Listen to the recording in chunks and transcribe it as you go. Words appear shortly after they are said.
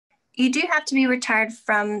You do have to be retired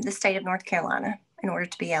from the state of North Carolina in order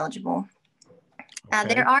to be eligible.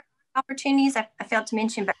 Okay. There are opportunities I failed to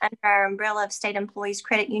mention, but under our umbrella of State Employees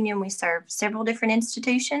Credit Union, we serve several different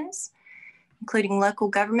institutions, including local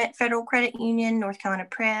government, federal credit union, North Carolina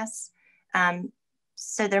Press.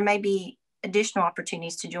 So there may be additional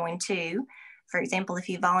opportunities to join too. For example, if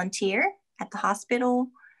you volunteer at the hospital,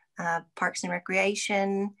 Parks and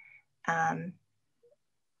Recreation,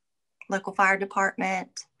 local fire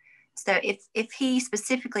department. So if he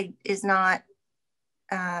specifically is not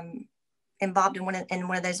involved in one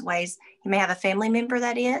of those ways, he may have a family member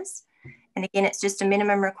that is. And again, it's just a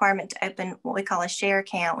minimum requirement to open what we call a share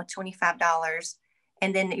account with $25.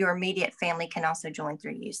 And then your immediate family can also join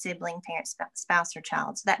through you, sibling, parent, spouse, or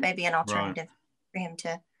child. So that may be an alternative for him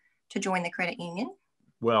to join the credit union.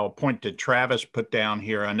 Well, point that Travis put down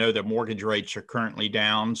here, I know that mortgage rates are currently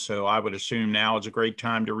down, so I would assume now is a great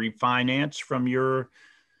time to refinance from your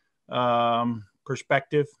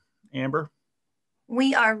perspective, Amber?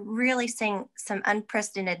 We are really seeing some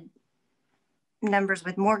unprecedented numbers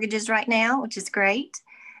with mortgages right now, which is great.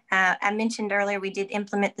 I mentioned earlier we did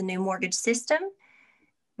implement the new mortgage system,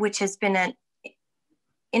 which has been an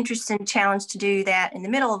interesting challenge to do that in the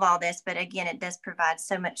middle of all this. But again, it does provide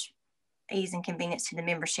so much ease and convenience to the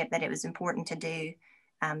membership that it was important to do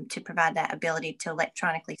to provide that ability to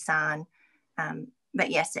electronically sign. But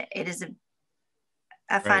yes, it is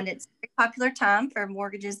I find it's a very popular time for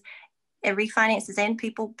mortgages, refinances, and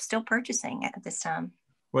people still purchasing at this time.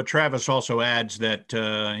 Well, Travis also adds that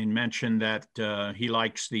he mentioned that he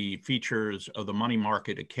likes the features of the money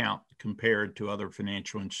market account compared to other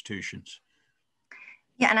financial institutions.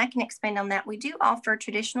 Yeah, and I can expand on that. We do offer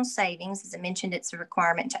traditional savings. As I mentioned, it's a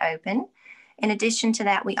requirement to open. In addition to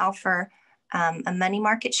that, we offer a money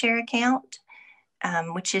market share account,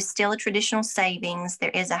 which is still a traditional savings.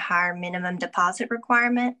 There is a higher minimum deposit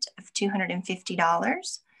requirement of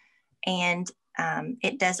 $250, and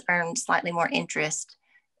it does earn slightly more interest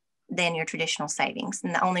than your traditional savings.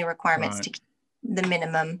 And the only requirement is to keep the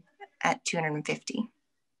minimum at $250.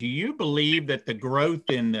 Do you believe that the growth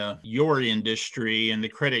in your industry and the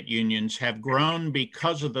credit unions have grown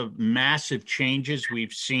because of the massive changes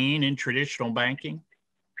we've seen in traditional banking?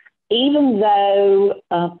 Even though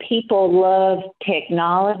people love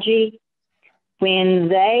technology, when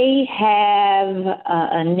they have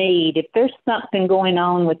a need, if there's something going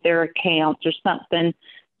on with their accounts or something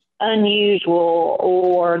unusual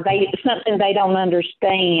or something they don't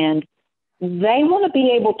understand, they want to be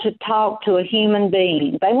able to talk to a human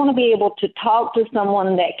being. They want to be able to talk to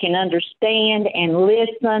someone that can understand and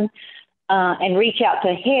listen and reach out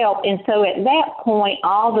to help. And so at that point,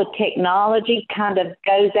 all the technology kind of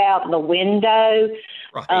goes out the window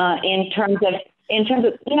in terms of,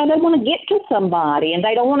 they want to get to somebody and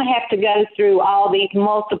they don't want to have to go through all these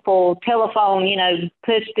multiple telephone,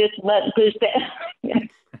 push this button, push that.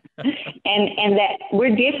 and that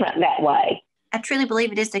we're different that way. I truly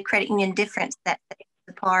believe it is the credit union difference that sets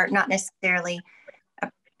us apart, not necessarily a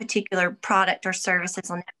particular product or services.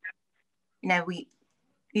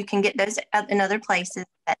 You can get those in other places,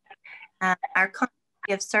 but our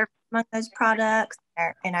continuity of service among those products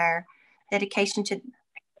and our dedication to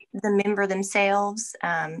the member themselves.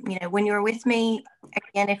 When you're with me,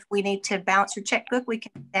 again, if we need to bounce your checkbook, we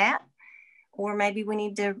can do that. Or maybe we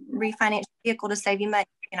need to refinance your vehicle to save you money,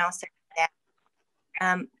 we can also do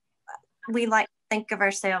that. We like to think of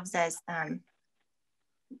ourselves as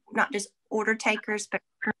not just order takers, but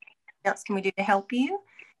what else can we do to help you?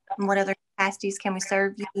 And what other capacities can we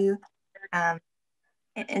serve you?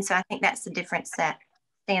 And so I think that's the difference that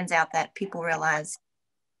stands out, that people realize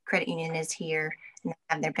credit union is here and they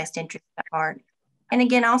have their best interest at heart. And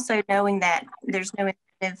again, also knowing that there's no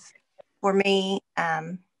incentive for me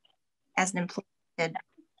as an employee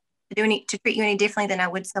to treat you any differently than I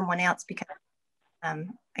would someone else, because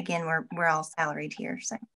again, we're all salaried here. So